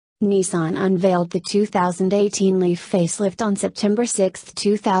Nissan unveiled the 2018 Leaf facelift on September 6,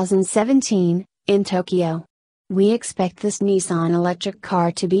 2017, in Tokyo. We expect this Nissan electric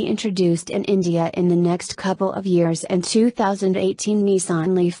car to be introduced in India in the next couple of years, and 2018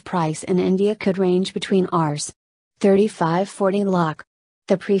 Nissan Leaf price in India could range between Rs. 35-40 Lakh.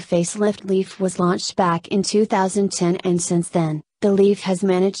 The pre-facelift Leaf was launched back in 2010, and since then, the Leaf has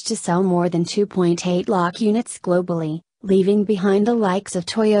managed to sell more than 2.8 lakh units globally, leaving behind the likes of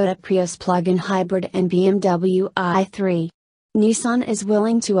Toyota Prius plug-in hybrid and BMW i3. Nissan is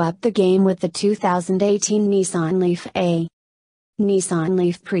willing to up the game with the 2018 Nissan Leaf A. Nissan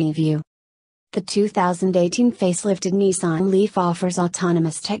Leaf Preview. The 2018 facelifted Nissan Leaf offers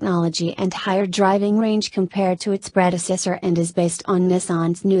autonomous technology and higher driving range compared to its predecessor, and is based on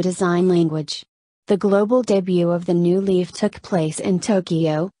Nissan's new design language. The global debut of the new Leaf took place in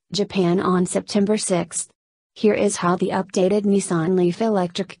Tokyo, Japan on September 6. Here is how the updated Nissan Leaf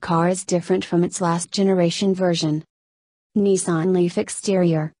electric car is different from its last generation version. Nissan Leaf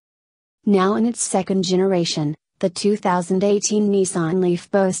exterior. Now in its second generation, the 2018 Nissan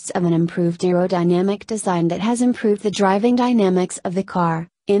Leaf boasts of an improved aerodynamic design that has improved the driving dynamics of the car,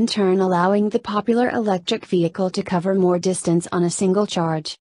 in turn allowing the popular electric vehicle to cover more distance on a single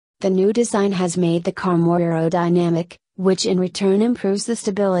charge. The new design has made the car more aerodynamic, which in return improves the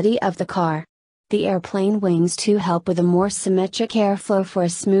stability of the car. The airplane wings too help with a more symmetric airflow for a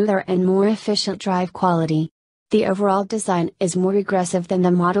smoother and more efficient drive quality. The overall design is more aggressive than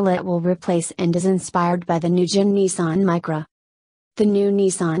the model it will replace and is inspired by the new-gen Nissan Micra. The new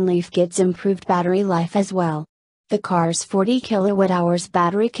Nissan Leaf gets improved battery life as well. The car's 40 kWh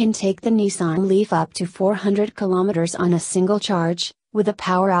battery can take the Nissan Leaf up to 400 km on a single charge, with a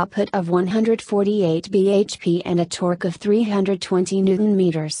power output of 148 bhp and a torque of 320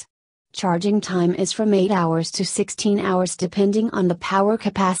 Nm. Charging time is from 8 hours to 16 hours depending on the power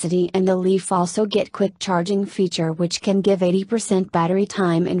capacity, and the Leaf also get quick charging feature which can give 80% battery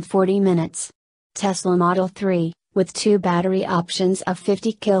time in 40 minutes. Tesla Model 3, with two battery options of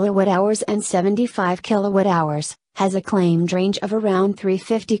 50 kWh and 75 kWh, has a claimed range of around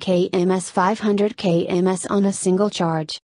 350 km/500 km on a single charge.